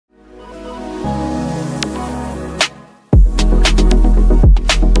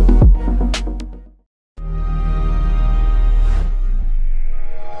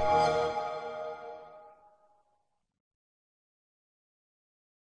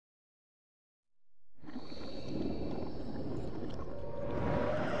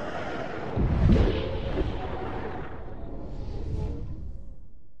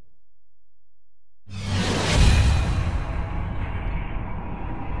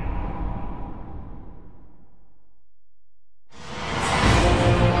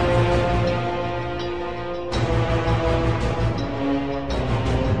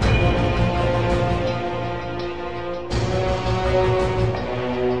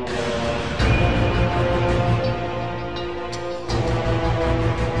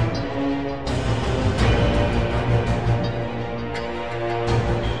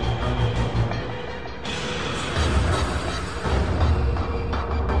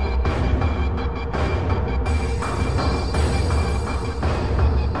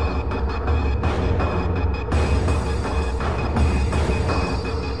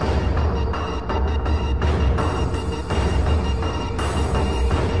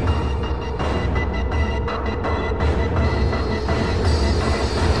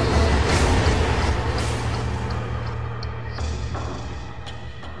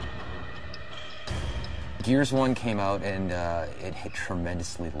Gears 1 came out and it hit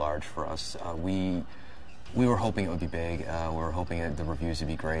tremendously large for us. We were hoping it would be big. We were hoping that the reviews would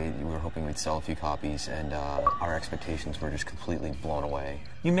be great. We were hoping we'd sell a few copies, and our expectations were just completely blown away.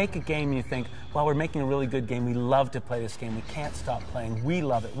 You make a game and you think, well, we're making a really good game. We love to play this game. We can't stop playing. We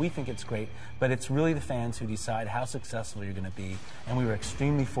love it. We think it's great. But it's really the fans who decide how successful you're going to be. And we were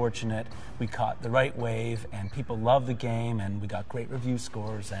extremely fortunate. We caught the right wave, and people love the game, and we got great review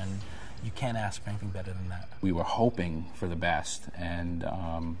scores, and you can't ask for anything better than that. We were hoping for the best, and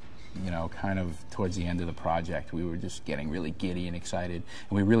you know, kind of towards the end of the project, we were just getting really giddy and excited,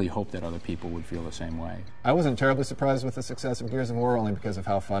 and we really hoped that other people would feel the same way. I wasn't terribly surprised with the success of Gears of War, only because of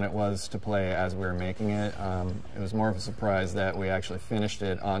how fun it was to play as we were making it. It was more of a surprise that we actually finished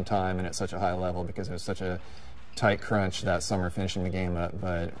it on time and at such a high level, because it was such a tight crunch that summer finishing the game up,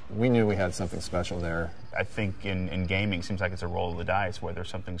 but we knew we had something special there. I think in gaming, it seems like it's a roll of the dice whether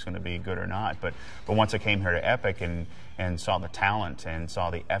something's going to be good or not. But once I came here to Epic and saw the talent and saw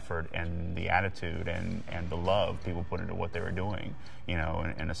the effort and the attitude and the love people put into what they were doing, you know,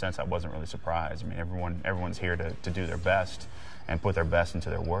 in a sense, I wasn't really surprised. I mean, everyone's here to do their best and put their best into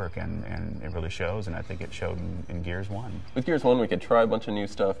their work, and it really shows, and I think it showed in Gears 1. With Gears 1, we could try a bunch of new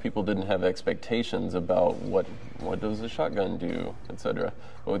stuff. People didn't have expectations about what does a shotgun do, etc.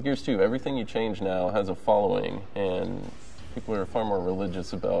 But with Gears 2, everything you change now has a following, and people are far more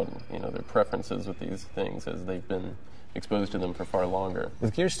religious about, you know, their preferences with these things as they've been exposed to them for far longer.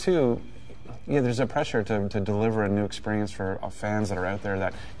 With Gears 2, yeah, there's a pressure to deliver a new experience for fans that are out there,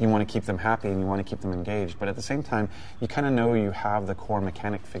 that you want to keep them happy and you want to keep them engaged. But at the same time, you kind of know you have the core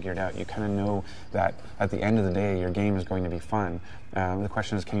mechanic figured out. You kind of know that at the end of the day, your game is going to be fun. The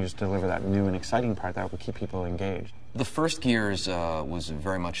question is, can you just deliver that new and exciting part that will keep people engaged? The first Gears was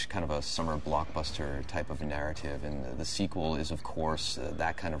very much kind of a summer blockbuster type of a narrative, and the sequel is, of course,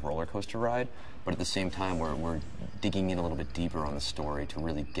 that kind of roller coaster ride. But at the same time, we're digging in a little bit deeper on the story to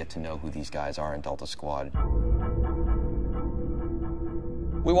really get to know who these guys are in Delta Squad.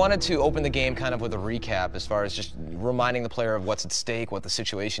 We wanted to open the game kind of with a recap as far as just reminding the player of what's at stake, what the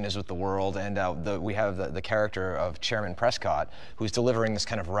situation is with the world, and we have the character of Chairman Prescott, who's delivering this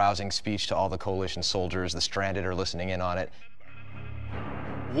kind of rousing speech to all the coalition soldiers. The stranded are listening in on it.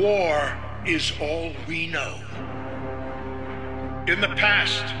 War is all we know. In the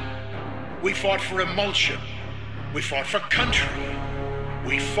past, we fought for emulsion. We fought for country.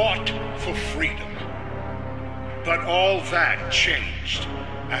 We fought for freedom. But all that changed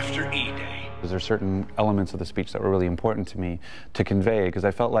after E-Day. There are certain elements of the speech that were really important to me to convey, because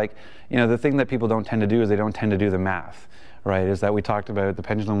I felt like, you know, the thing that people don't tend to do is they don't tend to do the math. Right, is that we talked about the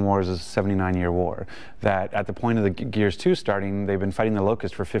Pendulum Wars as a 79-year war, that at the point of the Gears 2 starting, they've been fighting the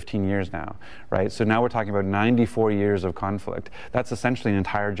Locust for 15 years now, right? So now we're talking about 94 years of conflict. That's essentially an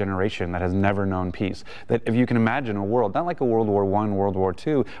entire generation that has never known peace. That if you can imagine a world, not like a World War I, World War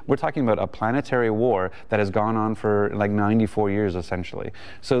II, we're talking about a planetary war that has gone on for like 94 years, essentially.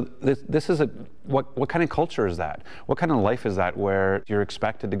 So this is what kind of culture is that? What kind of life is that, where you're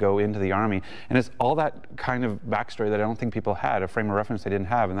expected to go into the Army? And it's all that kind of backstory that I don't think people had, a frame of reference they didn't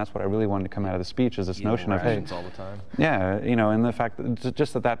have, and that's what I really wanted to come out of the speech, is this notion of, hey, all the time. Yeah, you know, and the fact that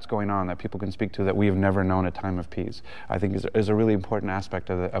just that's going on, that people can speak to, that we have never known a time of peace, I think is a really important aspect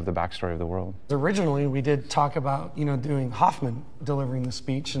of the backstory of the world. Originally, we did talk about, you know, doing Hoffman delivering the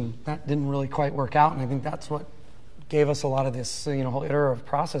speech, and that didn't really quite work out, and I think that's what gave us a lot of this, you know, whole iterative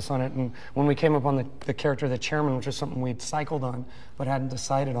process on it. And when we came up on the character of the chairman, which is something we'd cycled on but hadn't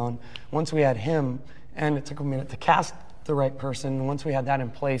decided on, once we had him, and it took a minute to cast the right person, and once we had that in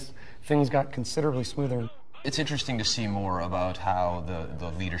place, things got considerably smoother. It's interesting to see more about how the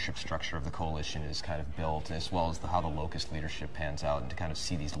leadership structure of the coalition is kind of built, as well as how the Locust leadership pans out, and to kind of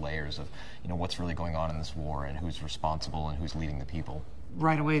see these layers of, you know, what's really going on in this war and who's responsible and who's leading the people.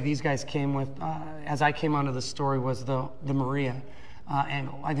 Right away, these guys came with, as I came onto the story, was the Maria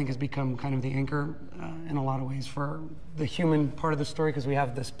angle. I think has become kind of the anchor in a lot of ways for the human part of the story, because we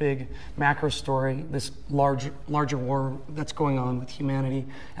have this big macro story, this larger war that's going on with humanity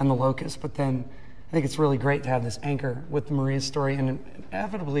and the Locust. But then I think it's really great to have this anchor with the Maria's story, and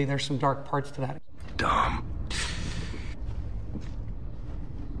inevitably there's some dark parts to that. Dumb.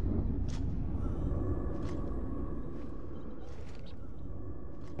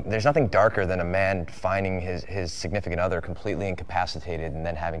 There's nothing darker than a man finding his significant other completely incapacitated and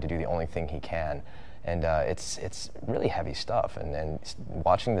then having to do the only thing he can. And it's really heavy stuff, and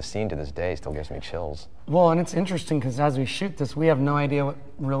watching the scene to this day still gives me chills. Well, and it's interesting because as we shoot this, we have no idea what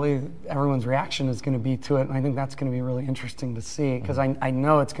really everyone's reaction is going to be to it, and I think that's going to be really interesting to see, because I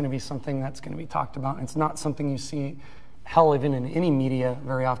know it's going to be something that's going to be talked about, and it's not something you see hell, even in any media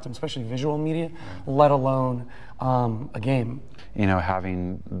very often, especially visual media, let alone a game. You know,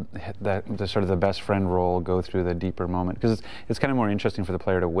 having the sort of the best friend role go through the deeper moment, because it's kind of more interesting for the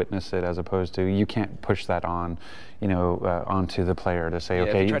player to witness it as opposed to, you can't push that on, you know, onto the player to say,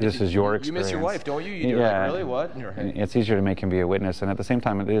 okay, this is your experience. You miss your wife, don't you? You're like, really, what? It's easier to make him be a witness, and at the same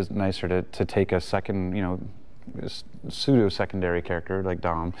time, it is nicer to take a second, you know, pseudo-secondary character like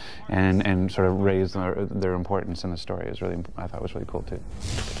Dom, and sort of raise their importance in the story. Is really, I thought, was really cool too.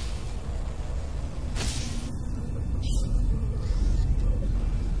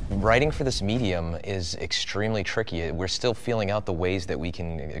 Writing for this medium is extremely tricky. We're still feeling out the ways that we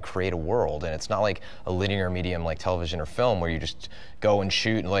can create a world, and it's not like a linear medium like television or film where you just go and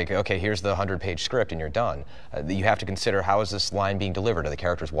shoot, like, okay, here's the 100-page script and you're done. You have to consider, how is this line being delivered? Are the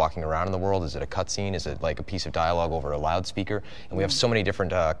characters walking around in the world? Is it a cutscene? Is it like a piece of dialogue over a loudspeaker? And we have so many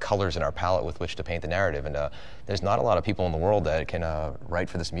different colors in our palette with which to paint the narrative, and there's not a lot of people in the world that can write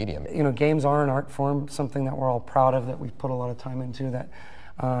for this medium. You know, games are an art form, something that we're all proud of, that we've put a lot of time into, that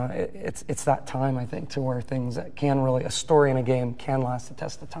it's that time, I think, to where things that can really, a story in a game can last the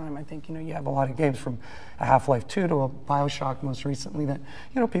test of time. I think, you know, you have a lot of games from a Half-Life 2 to a BioShock most recently that,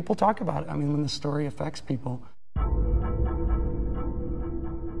 you know, people talk about it. I mean, when the story affects people.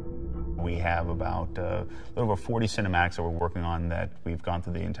 We have about a little over 40 cinematics that we're working on, that we've gone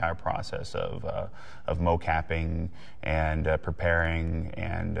through the entire process of mocapping and preparing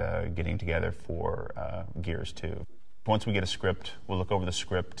and getting together for Gears 2. Once we get a script, we'll look over the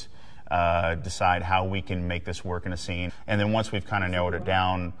script, decide how we can make this work in a scene, and then once we've kind of narrowed it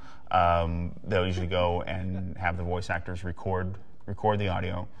down, they'll usually go and have the voice actors record the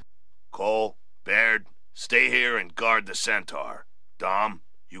audio. Cole, Baird, stay here and guard the Centaur. Dom,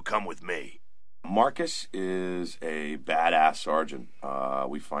 you come with me. Marcus is a badass sergeant.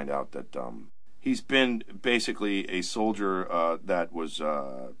 We find out that he's been basically a soldier that was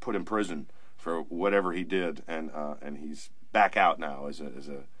put in prison for whatever he did, and he's back out now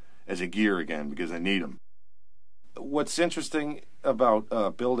as a gear again because they need him. What's interesting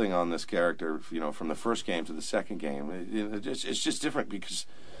about building on this character, you know, from the first game to the second game, it's just different because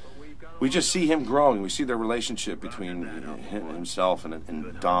we just see him growing. We see the relationship between himself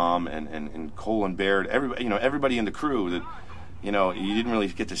and Dom and Cole and Baird. Everybody in the crew that, you know, you didn't really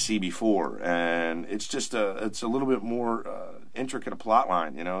get to see before, and it's just it's a little bit more intricate a plot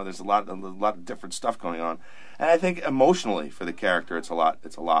line. You know, there's a lot of different stuff going on, and I think emotionally for the character, it's a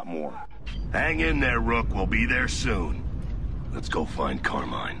lot more. Hang in there, Rook. We'll be there soon. Let's go find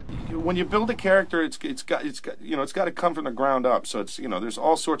Carmine. When you build a character, it's got to come from the ground up. So it's, you know, there's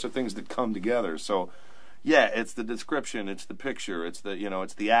all sorts of things that come together. So yeah, it's the description, it's the picture, it's the, you know,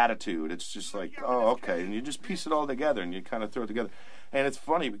 it's the attitude. It's just like, oh, okay, and you just piece it all together and you kind of throw it together. And it's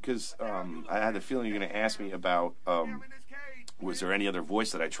funny because I had the feeling you're going to ask me about was there any other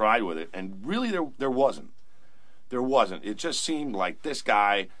voice that I tried with it, and really there wasn't. There wasn't. It just seemed like this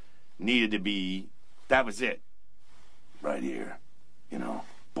guy needed to be. That was it. Right here, you know,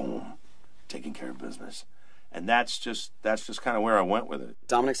 boom, taking care of business. And that's just kind of where I went with it.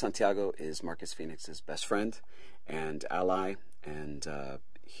 Dominic Santiago is Marcus Phoenix's best friend and ally, and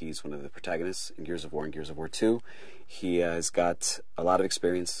he's one of the protagonists in Gears of War and Gears of War 2. He has got a lot of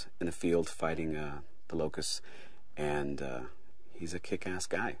experience in the field fighting the Locusts, and he's a kick-ass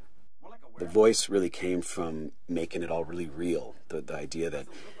guy. The voice really came from making it all really real. The idea that,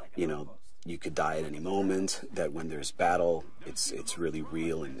 you know, you could die at any moment, that when there's battle, it's really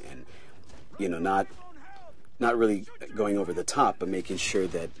real, and you know, not really going over the top, but making sure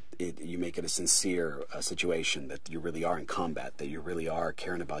that you make it a sincere situation, that you really are in combat, that you really are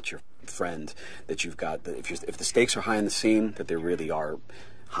caring about your friend, that you've got, that if the stakes are high in the scene, that they really are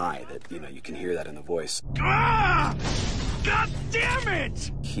high, that, you know, you can hear that in the voice. Ah! God damn it!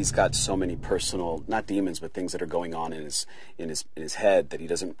 He's got so many personal, not demons, but things that are going on in his head that he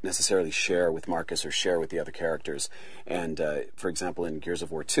doesn't necessarily share with Marcus or share with the other characters. And for example, in Gears of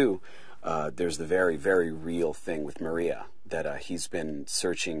War 2, there's the very, very real thing with Maria that he's been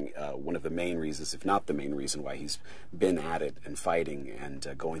searching. One of the main reasons, if not the main reason, why he's been at it and fighting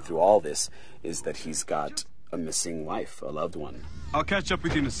and going through all this is that he's got a missing wife, a loved one. I'll catch up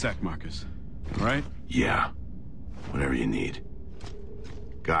with you in a sec, Marcus. All right? Yeah. Whatever you need.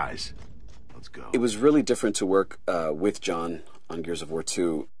 Guys, let's go. It was really different to work with John on Gears of War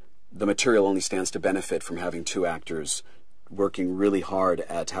 2. The material only stands to benefit from having two actors working really hard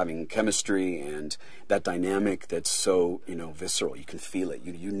at having chemistry and that dynamic that's so, you know, visceral. You can feel it.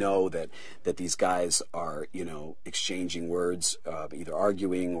 You know that these guys are, you know, exchanging words, either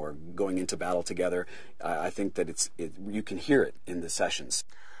arguing or going into battle together. I think that you can hear it in the sessions.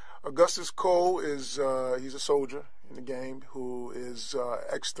 Augustus Cole is he's a soldier. in the game who is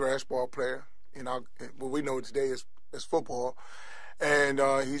ex-thrashball player. What we know today is football. And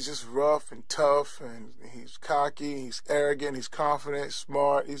he's just rough and tough, and he's cocky, he's arrogant, he's confident,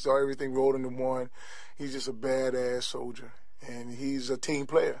 smart. He's got everything rolled into one. He's just a badass soldier, and he's a team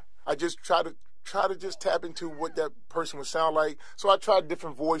player. I just try to just tap into what that person would sound like. So I tried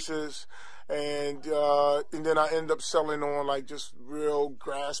different voices, and then I end up selling on like just real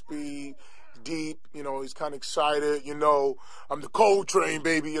graspy, deep. He's kind of excited. I'm the cold train,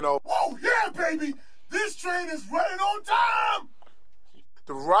 baby. Whoa, yeah, baby, this train is running on time.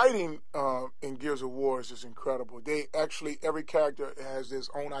 The writing in Gears of War is just incredible. Every character has his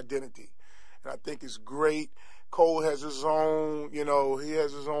own identity, and I think it's great. Cole has his own, he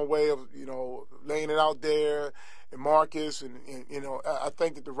has his own way of, laying it out there, and Marcus, and I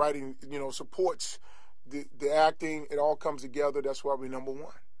think that the writing, supports the acting. It all comes together. That's why we're number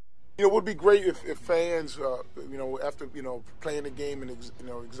one. It would be great if fans, after, playing the game and,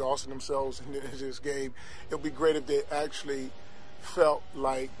 exhausting themselves in this game, it would be great if they actually felt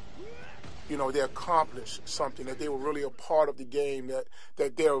like, they accomplished something, that they were really a part of the game,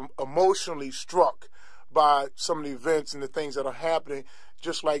 that they're emotionally struck by some of the events and the things that are happening,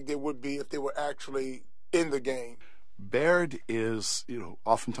 just like they would be if they were actually in the game. Baird is,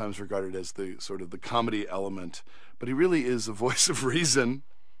 oftentimes regarded as the sort of the comedy element, but he really is a voice of reason,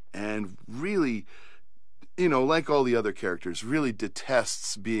 and really, like all the other characters, really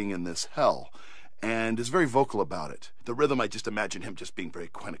detests being in this hell, and is very vocal about it. The rhythm, I just imagine him just being very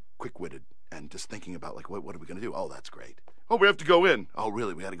kind of quick-witted and just thinking about, like, what are we going to do? Oh, that's great. Oh, we have to go in. Oh,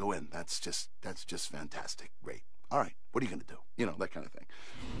 really? We got to go in. That's just fantastic. Great. All right. What are you going to do? That kind of thing.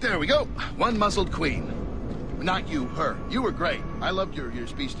 There we go. One muzzled queen. Not you, her. You were great. I loved your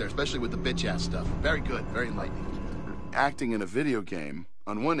speech there, especially with the bitch-ass stuff. Very good. Very enlightening. Acting in a video game,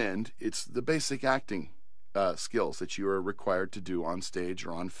 on one end, it's the basic acting skills that you are required to do on stage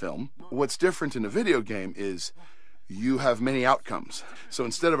or on film. What's different in a video game is you have many outcomes. So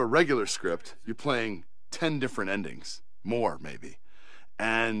instead of a regular script, you're playing 10 different endings, more maybe.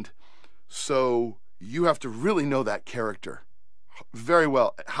 And so you have to really know that character very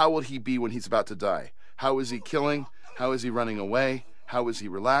well. How will he be when he's about to die? How is he killing? How is he running away? How is he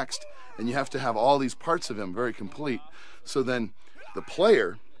relaxed? And you have to have all these parts of him very complete. So then the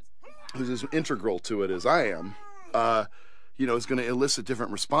player, who's as integral to it as I am, is going to elicit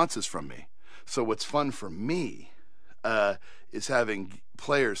different responses from me. So what's fun for me is having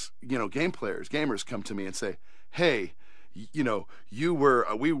players, gamers come to me and say, hey,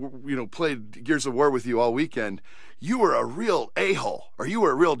 we played Gears of War with you all weekend. You were a real a-hole, or you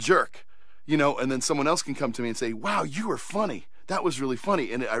were a real jerk, and then someone else can come to me and say, wow, you were funny. That was really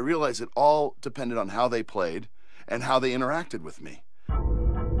funny. And I realized it all depended on how they played and how they interacted with me.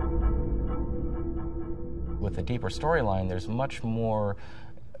 With a deeper storyline, there's much more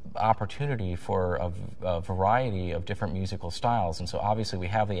opportunity for a variety of different musical styles. And so obviously we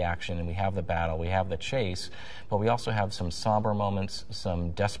have the action and we have the battle, we have the chase, but we also have some somber moments,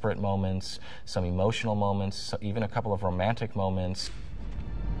 some desperate moments, some emotional moments, even a couple of romantic moments.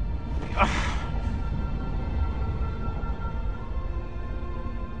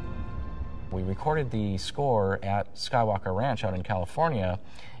 We recorded the score at Skywalker Ranch out in California,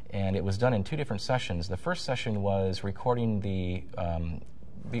 and it was done in 2 different sessions. The first session was recording the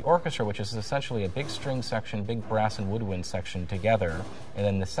orchestra, which is essentially a big string section, big brass and woodwind section together. And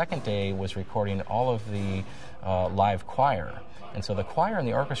then the second day was recording all of the live choir. And so the choir and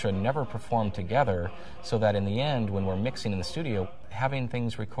the orchestra never performed together, so that in the end, when we're mixing in the studio, having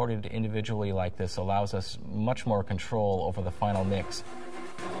things recorded individually like this allows us much more control over the final mix.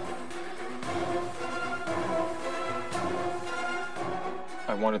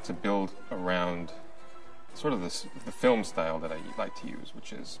 I wanted to build around sort of the film style that I like to use,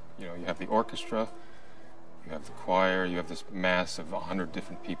 which is, you have the orchestra, you have the choir, you have this mass of 100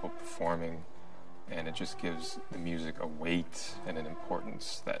 different people performing, and it just gives the music a weight and an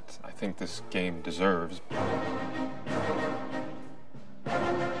importance that I think this game deserves.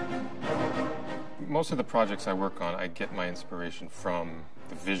 Most of the projects I work on, I get my inspiration from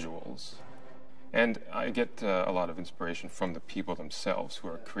the visuals. And I get a lot of inspiration from the people themselves who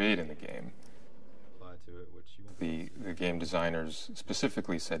are creating the game. The game designers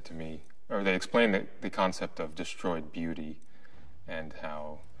specifically said to me, or they explained the concept of destroyed beauty, and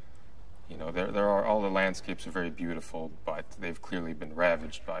how, there are all the landscapes are very beautiful, but they've clearly been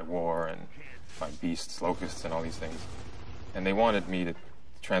ravaged by war and by beasts, locusts, and all these things. And they wanted me to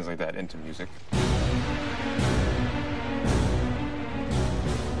translate that into music.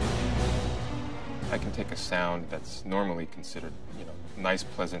 I can take a sound that's normally considered, nice,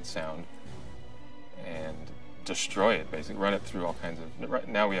 pleasant sound, and destroy it, basically run it through all kinds of. Right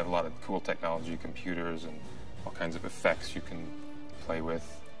now we have a lot of cool technology, computers, and all kinds of effects you can play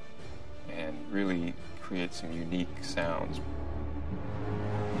with, and really create some unique sounds.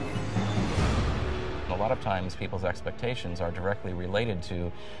 A lot of times people's expectations are directly related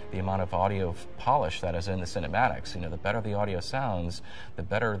to the amount of audio polish that is in the cinematics. You know, the better the audio sounds, the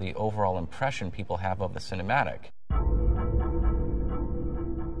better the overall impression people have of the cinematic.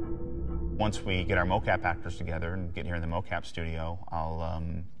 Once we get our mocap actors together and get here in the mocap studio,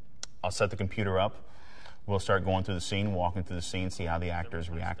 I'll set the computer up. We'll start going through the scene, walking through the scene, see how the actors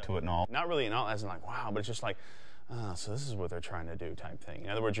react to it and all. Not really, not as in like, wow, but it's just like, oh, so this is what they're trying to do type thing. In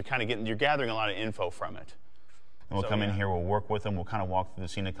other words, you're gathering a lot of info from it. And we'll come in here, we'll work with them, we'll kind of walk through the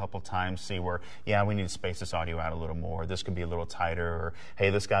scene a couple times, see where, yeah, we need to space this audio out a little more, this could be a little tighter, or hey,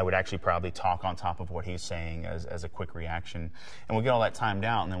 this guy would actually probably talk on top of what he's saying as a quick reaction. And we'll get all that timed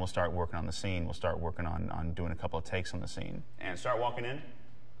out, and then we'll start working on the scene. We'll start working on doing a couple of takes on the scene. And start walking in.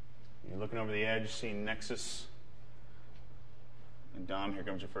 You're looking over the edge, seeing Nexus. And Dom, here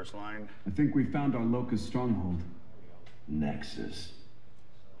comes your first line. I think we found our locust stronghold. Nexus.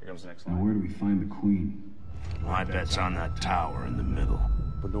 Here comes the next Now line. where do we find the queen? My bet's on that tower in the middle.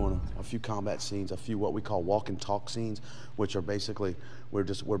 We're doing a few combat scenes, a few what we call walk and talk scenes, which are basically,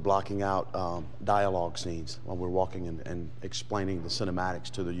 we're blocking out dialogue scenes while we're walking and explaining the cinematics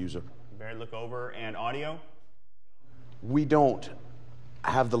to the user. Barry, look over, and audio? We don't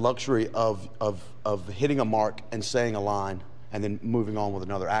have the luxury of hitting a mark and saying a line and then moving on with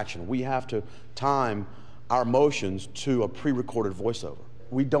another action. We have to time our motions to a pre-recorded voiceover.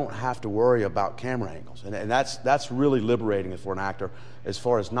 We don't have to worry about camera angles, and that's really liberating for an actor, as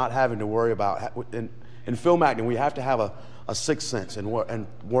far as not having to worry about. In film acting, we have to have a sixth sense and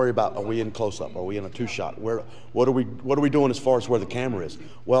worry about, are we in close-up, are we in a two-shot, what are we doing as far as where the camera is?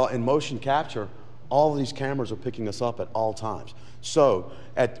 Well, in motion capture, all of these cameras are picking us up at all times. So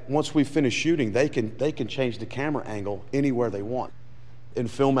once we finish shooting, they can change the camera angle anywhere they want. In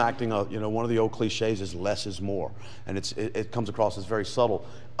film acting, you know, one of the old cliches is less is more, and it comes across as very subtle.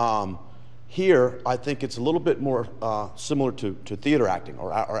 Here, I think it's a little bit more similar to theater acting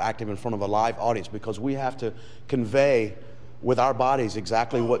or acting in front of a live audience, because we have to convey with our bodies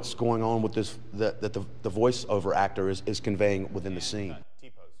exactly what's going on with this, that the voiceover actor is conveying within the scene.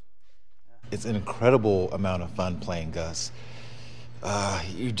 It's an incredible amount of fun playing Gus.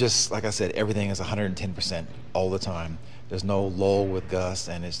 You just, like I said, everything is 110% all the time. There's no lull with Gus,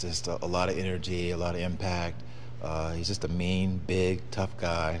 and it's just a lot of energy, a lot of impact. He's just a mean, big, tough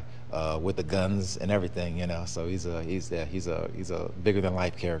guy with the guns and everything, you know. So he's a bigger than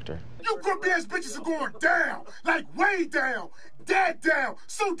life character. You grumpy ass bitches are going down, like way down, dead down,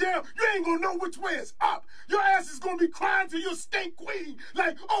 so down you ain't gonna know which way is up. Your ass is gonna be crying to your stink queen,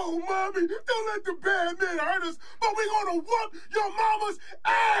 like, oh mommy, don't let the bad men hurt us, but we gonna whoop your mama's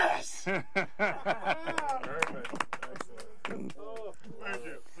ass.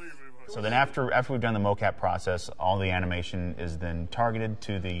 So then after we've done the mocap process, all the animation is then targeted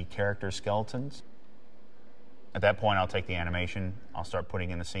to the character skeletons. At that point, I'll take the animation, I'll start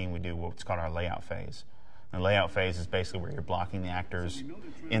putting in the scene. We do what's called our layout phase. The layout phase is basically where you're blocking the actors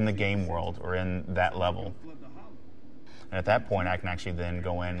in the game world or in that level. And at that point, I can actually then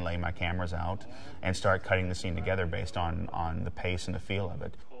go in, lay my cameras out, and start cutting the scene together based on the pace and the feel of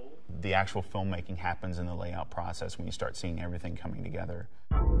it. The actual filmmaking happens in the layout process when you start seeing everything coming together.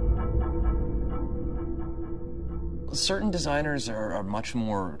 Certain designers are much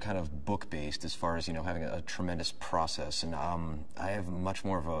more kind of book-based as far as, you know, having a tremendous process, and I have much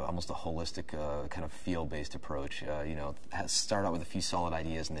more of almost a holistic kind of feel-based approach. You know, start out with a few solid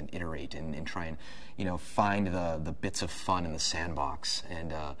ideas and then iterate and try and, you know, find the bits of fun in the sandbox.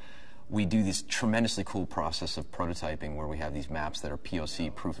 And we do this tremendously cool process of prototyping where we have these maps that are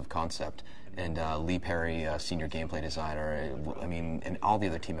POC, proof of concept. And Lee Perry, senior gameplay designer, I mean, and all the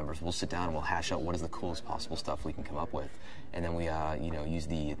other team members, we'll sit down and we'll hash out what is the coolest possible stuff we can come up with. And then we, you know, use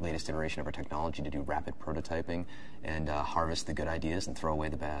the latest iteration of our technology to do rapid prototyping and harvest the good ideas and throw away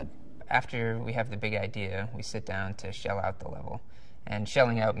the bad. After we have the big idea, we sit down to shell out the level. And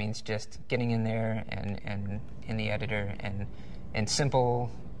shelling out means just getting in there and in the editor and in simple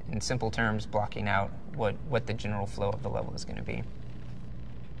terms, blocking out what the general flow of the level is going to be.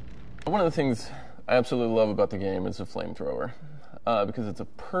 One of the things I absolutely love about the game is the flamethrower, because it's a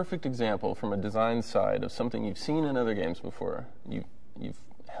perfect example from a design side of something you've seen in other games before. You've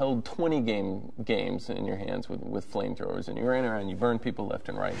held 20 games in your hands with flamethrowers, and you ran around, you burned people left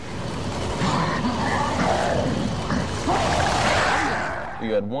and right.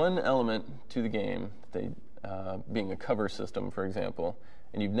 You had one element to the game, being a cover system, for example,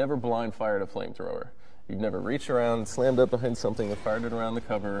 and you've never blind fired a flamethrower. You've never reached around, slammed up behind something, and fired it around the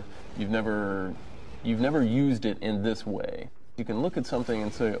cover. You've never used it in this way. You can look at something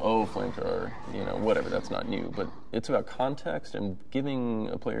and say, oh, flamethrower, you know, whatever, that's not new. But it's about context and giving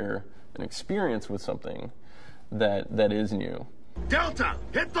a player an experience with something that is new. Delta,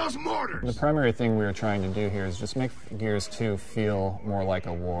 hit those mortars! The primary thing we were trying to do here is just make Gears 2 feel more like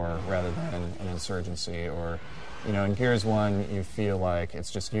a war rather than an insurgency. Or, you know, in Gears 1, you feel like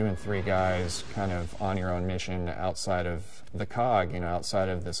it's just you and 3 guys kind of on your own mission outside of the COG, you know, outside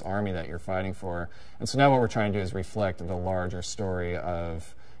of this army that you're fighting for. And so now what we're trying to do is reflect the larger story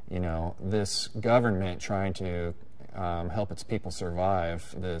of, you know, this government trying to help its people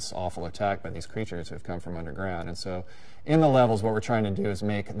survive this awful attack by these creatures who have come from underground. And so in the levels, what we're trying to do is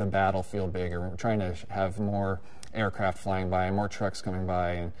make the battle feel bigger. We're trying to have more aircraft flying by, more trucks coming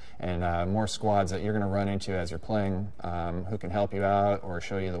by, and more squads that you're going to run into as you're playing who can help you out or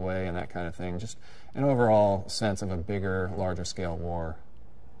show you the way and that kind of thing. Just an overall sense of a bigger, larger scale war.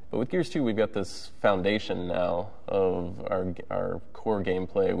 But with Gears 2, we've got this foundation now of our core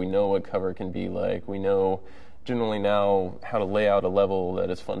gameplay. We know what cover can be like. We know generally now how to lay out a level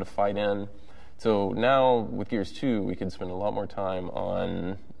that is fun to fight in. So now with Gears 2, we could spend a lot more time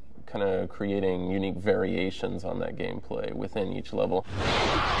on kind of creating unique variations on that gameplay within each level.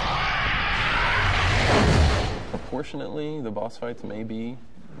 Proportionately, the boss fights may be,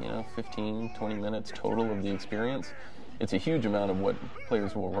 you know, 15, 20 minutes total of the experience. It's a huge amount of what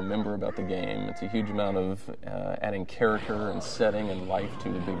players will remember about the game. It's a huge amount of adding character and setting and life to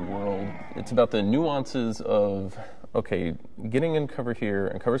the big world. It's about the nuances of, okay, getting in cover here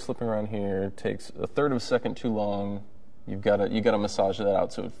and cover slipping around here takes a third of a second too long. You've got to massage that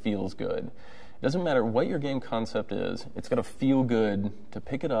out so it feels good. It doesn't matter what your game concept is, it's got to feel good to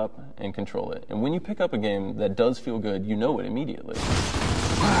pick it up and control it. And when you pick up a game that does feel good, you know it immediately.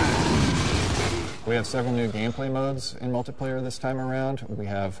 We have several new gameplay modes in multiplayer this time around. We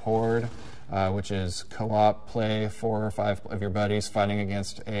have Horde, which is co-op play 4 or 5 of your buddies fighting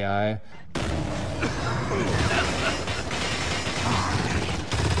against AI.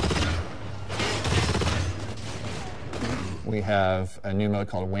 We have a new mode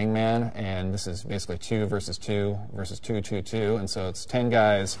called Wingman, and this is basically 2 versus 2 versus 2, 2, 2, and so it's 10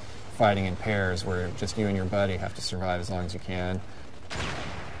 guys fighting in pairs where just you and your buddy have to survive as long as you can.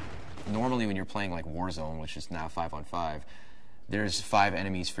 Normally when you're playing like Warzone, which is now 5-on-5, there's 5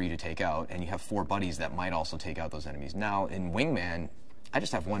 enemies for you to take out, and you have 4 buddies that might also take out those enemies. Now in Wingman, I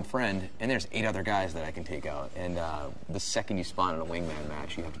just have 1 friend, and there's 8 other guys that I can take out. And the second you spawn in a Wingman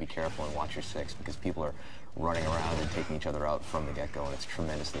match, you have to be careful and watch your 6 because people are running around and taking each other out from the get-go, and it's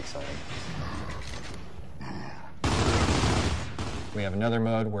tremendously exciting. We have another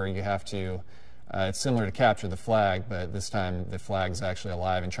mode where you have to, it's similar to capture the flag, but this time the flag's actually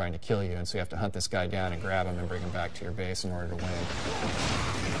alive and trying to kill you, and so you have to hunt this guy down and grab him and bring him back to your base in order to win.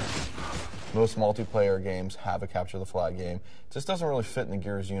 Most multiplayer games have a capture the flag game. It just doesn't really fit in the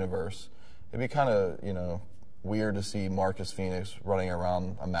Gears universe. It'd be kind of, you know, weird to see Marcus Phoenix running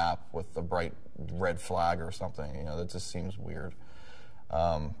around a map with a bright red flag or something. You know, that just seems weird.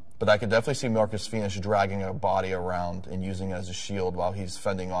 But I could definitely see Marcus Phoenix dragging a body around and using it as a shield while he's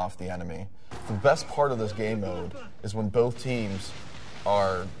fending off the enemy. The best part of this game mode is when both teams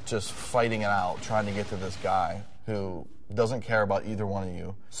are just fighting it out, trying to get to this guy who doesn't care about either one of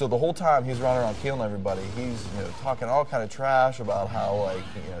you. So the whole time he's running around killing everybody, he's, you know, talking all kind of trash about how, like,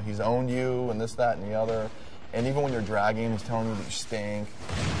 you know, he's owned you and this, that, and the other. And even when you're dragging him, he's telling you that you stink.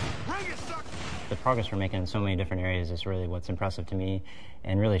 The progress we're making in so many different areas is really what's impressive to me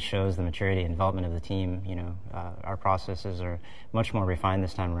and really shows the maturity and development of the team. You know, our processes are much more refined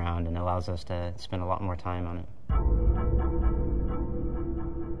this time around and allows us to spend a lot more time on it.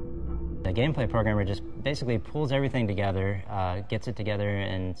 The gameplay programmer just basically pulls everything together, gets it together,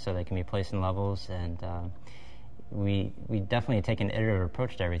 and so they can be placed in levels. And we definitely take an iterative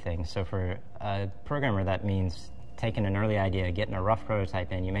approach to everything. So for a programmer, that means taking an early idea, getting a rough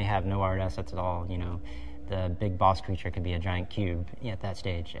prototype in. You may have no art assets at all. You know, the big boss creature could be a giant cube at that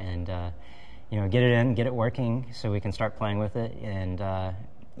stage, and you know, get it in, get it working, so we can start playing with it, and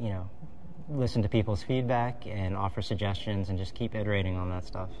you know, listen to people's feedback and offer suggestions and just keep iterating on that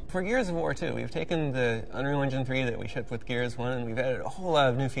stuff. For Gears of War 2, we've taken the Unreal Engine 3 that we shipped with Gears 1 and we've added a whole lot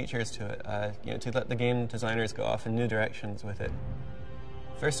of new features to it, you know, to let the game designers go off in new directions with it.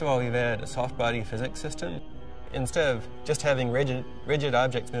 First of all, we've added a soft body physics system. Instead of just having rigid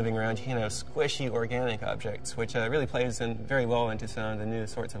objects moving around, you can have squishy organic objects, which really plays in very well into some of the new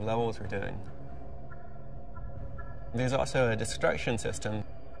sorts of levels we're doing. There's also a destruction system.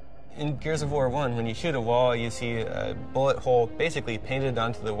 In Gears of War 1, when you shoot a wall, you see a bullet hole basically painted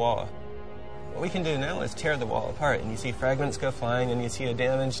onto the wall. What we can do now is tear the wall apart, and you see fragments go flying, and you see a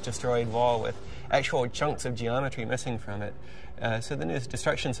damaged, destroyed wall with actual chunks of geometry missing from it. So the new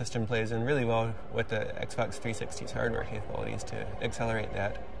destruction system plays in really well with the Xbox 360's hardware capabilities to accelerate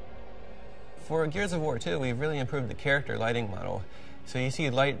that. For Gears of War 2, we've really improved the character lighting model. So you see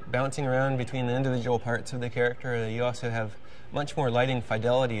light bouncing around between the individual parts of the character. You also have much more lighting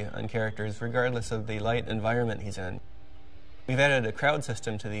fidelity on characters, regardless of the light environment he's in. We've added a crowd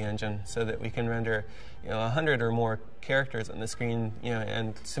system to the engine so that we can render 100 or more characters on the screen,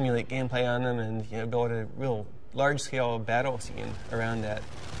 and simulate gameplay on them, and build a real large-scale battle scene around that.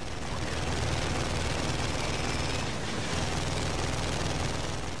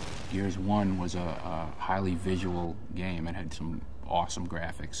 Gears 1 was a highly visual game and had some awesome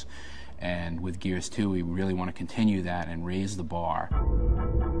graphics. And with Gears 2, we really want to continue that and raise the bar.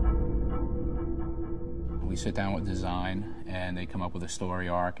 We sit down with design, and they come up with a story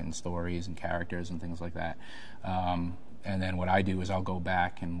arc and stories and characters and things like that. And then what I do is I'll go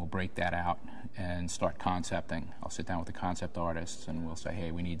back and we'll break that out and start concepting. I'll sit down with the concept artists and we'll say,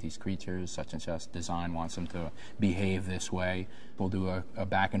 hey, we need these creatures, such and such. Design wants them to behave this way. We'll do a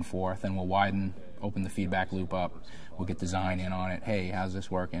back and forth, and we'll open the feedback loop up. We'll get design in on it. Hey, how's this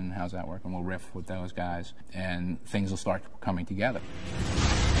working? How's that working? We'll riff with those guys, and things will start coming together.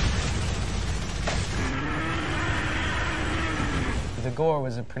 The gore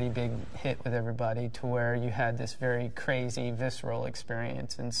was a pretty big hit with everybody, to where you had this very crazy, visceral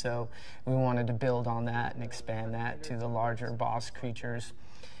experience, and so we wanted to build on that and expand that to the larger boss creatures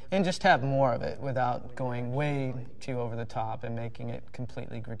and just have more of it without going way too over the top and making it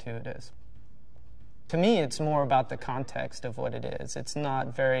completely gratuitous. To me, it's more about the context of what it is. It's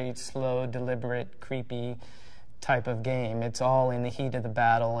not very slow, deliberate, creepy type of game. It's all in the heat of the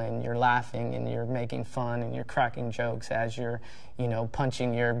battle, and you're laughing and you're making fun and you're cracking jokes as you're,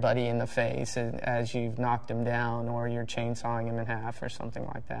 punching your buddy in the face as you've knocked him down, or you're chainsawing him in half or something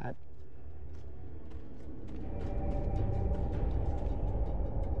like that.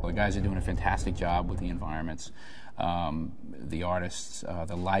 The guys are doing a fantastic job with the environments. The artists,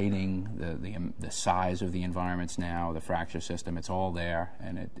 the lighting, the size of the environments now, the fracture system, it's all there,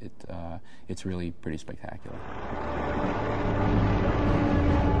 and it's really pretty spectacular.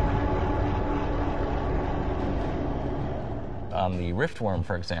 On the Riftworm,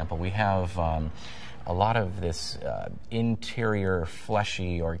 for example, we have a lot of this interior,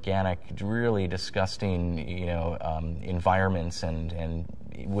 fleshy, organic, really disgusting, environments, and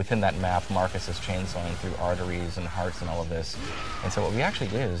within that map, Marcus is chainsawing through arteries and hearts and all of this. And so what we actually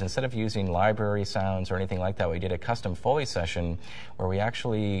did is, instead of using library sounds or anything like that, we did a custom Foley session where we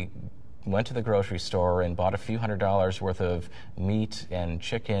actually went to the grocery store and bought a few $100s worth of meat and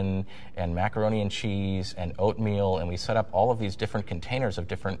chicken and macaroni and cheese and oatmeal, and we set up all of these different containers of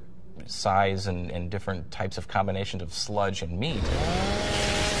different size and different types of combinations of sludge and meat.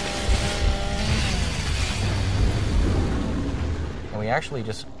 And we actually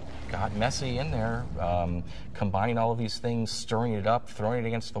just got messy in there, combining all of these things, stirring it up, throwing it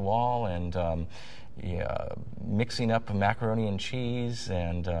against the wall, and mixing up macaroni and cheese,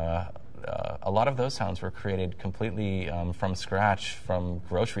 and a lot of those sounds were created completely from scratch from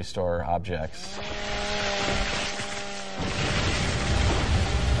grocery store objects.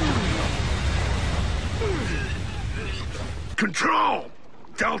 Control!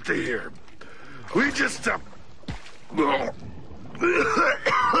 Delta here. We just, I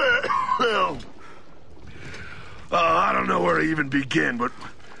don't know where to even begin, but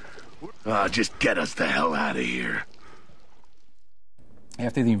just get us the hell out of here.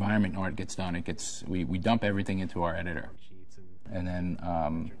 After the environment art gets done, we dump everything into our editor, and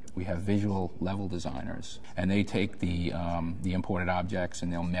then we have visual level designers, and they take the imported objects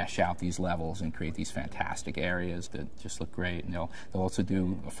and they'll mesh out these levels and create these fantastic areas that just look great. And they'll also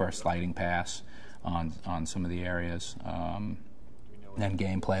do a first lighting pass on some of the areas. Then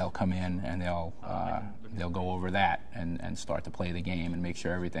gameplay will come in, and they'll go over that and start to play the game and make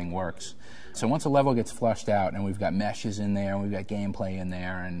sure everything works. So once a level gets flushed out and we've got meshes in there, and we've got gameplay in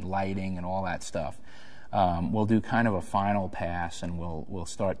there and lighting and all that stuff, we'll do kind of a final pass, and we'll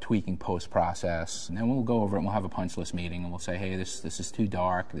start tweaking post-process, and then we'll go over it and we'll have a punch list meeting, and we'll say, hey, this is too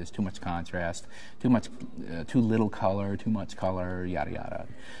dark, there's too much contrast, too little color, too much color, yada yada.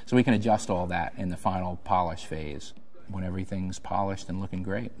 So we can adjust all that in the final polish phase. When everything's polished and looking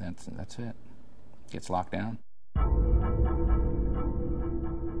great, that's it. Gets locked down.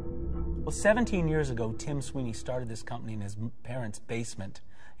 Well, 17 years ago, Tim Sweeney started this company in his parents' basement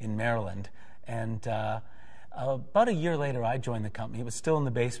in Maryland, and About a year later, I joined the company. It was still in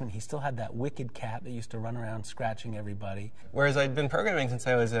the basement. He still had that wicked cat that used to run around scratching everybody. Whereas I'd been programming since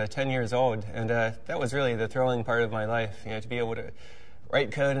I was 10 years old, and that was really the thrilling part of my life, to be able to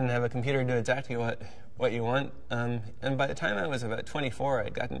write code and have a computer do exactly what you want. And by the time I was about 24,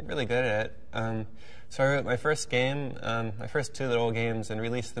 I'd gotten really good at it. So I wrote my first game, my first 2 little games, and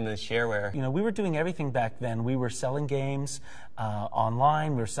released them as shareware. We were doing everything back then. We were selling games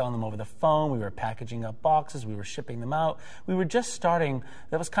online. We were selling them over the phone. We were packaging up boxes. We were shipping them out. We were just starting.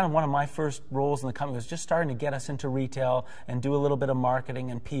 That was kind of one of my first roles in the company, was just starting to get us into retail and do a little bit of marketing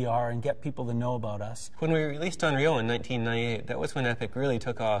and PR and get people to know about us. When we released Unreal in 1998, that was when Epic really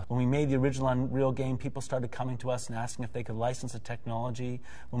took off. When we made the original Unreal game, people started coming to us and asking if they could license the technology.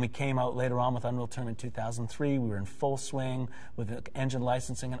 When we came out later on with Unreal Tournament 2003, we were in full swing with engine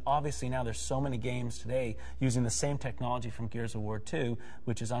licensing, and obviously now there's so many games today using the same technology from Gears of War 2,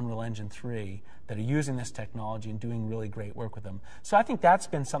 which is Unreal Engine 3, that are using this technology and doing really great work with them. So I think that's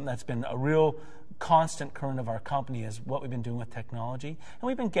been something that's been a real constant current of our company, is what we've been doing with technology, and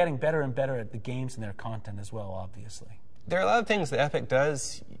we've been getting better and better at the games and their content as well, obviously. There are a lot of things that Epic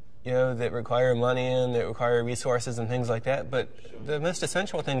does that require money and that require resources and things like that, but the most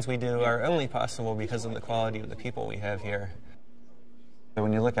essential things we do are only possible because of the quality of the people we have here.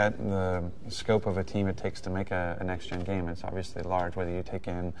 When you look at the scope of a team it takes to make a next-gen game, it's obviously large, whether you take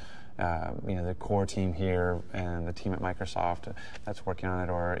in the core team here and the team at Microsoft that's working on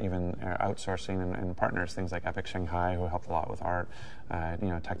it, or even outsourcing and partners, things like Epic Shanghai, who helped a lot with art,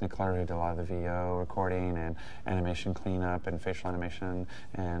 Technicolor, who did a lot of the VO recording and animation cleanup and facial animation,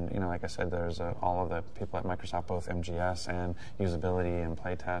 and like I said, there's all of the people at Microsoft, both MGS and usability and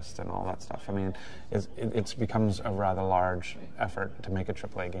playtest and all that stuff. I mean, it becomes a rather large effort to make a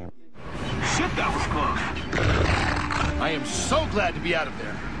AAA game. Shit, that was close. I am so glad to be out of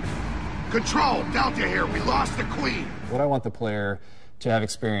there. Control, Delta here. We lost the Queen. What I want the player to have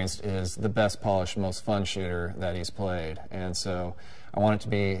experienced is the best polished, most fun shooter that he's played. And so I want it to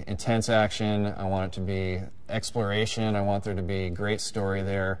be intense action. I want it to be exploration. I want there to be great story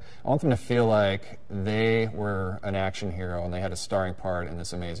there. I want them to feel like they were an action hero and they had a starring part in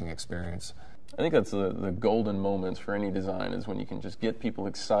this amazing experience. I think that's the golden moments for any design, is when you can just get people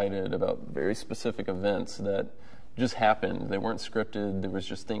excited about very specific events that just happened. They weren't scripted. There was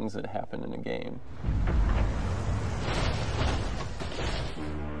just things that happened in a game.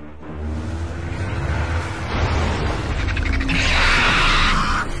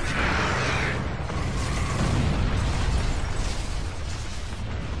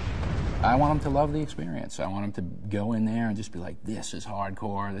 I want them to love the experience. I want them to go in there and just be like, this is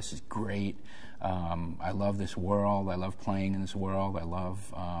hardcore, this is great. I love this world. I love playing in this world. I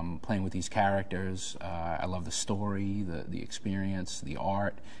love playing with these characters. I love the story, the experience, the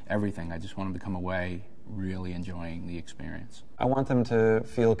art, everything. I just want them to come away really enjoying the experience. I want them to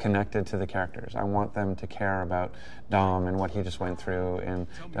feel connected to the characters. I want them to care about Dom and what he just went through, and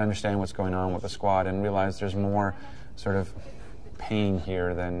to understand what's going on with the squad and realize there's more sort of pain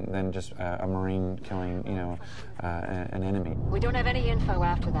here than just a Marine killing, an enemy. We don't have any info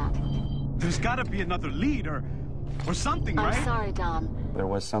after that. There's got to be another lead or something, right? I'm sorry, Dom. There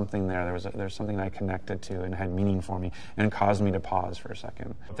was something there. There's something I connected to and had meaning for me, and it caused me to pause for a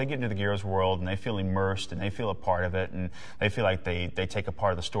second. If they get into the Gears world and they feel immersed and they feel a part of it and they feel like they take a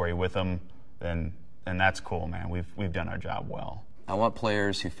part of the story with them, then that's cool, man. We've done our job well. I want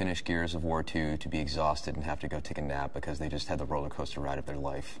players who finish Gears of War 2 to be exhausted and have to go take a nap because they just had the roller coaster ride of their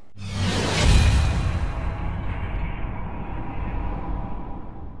life.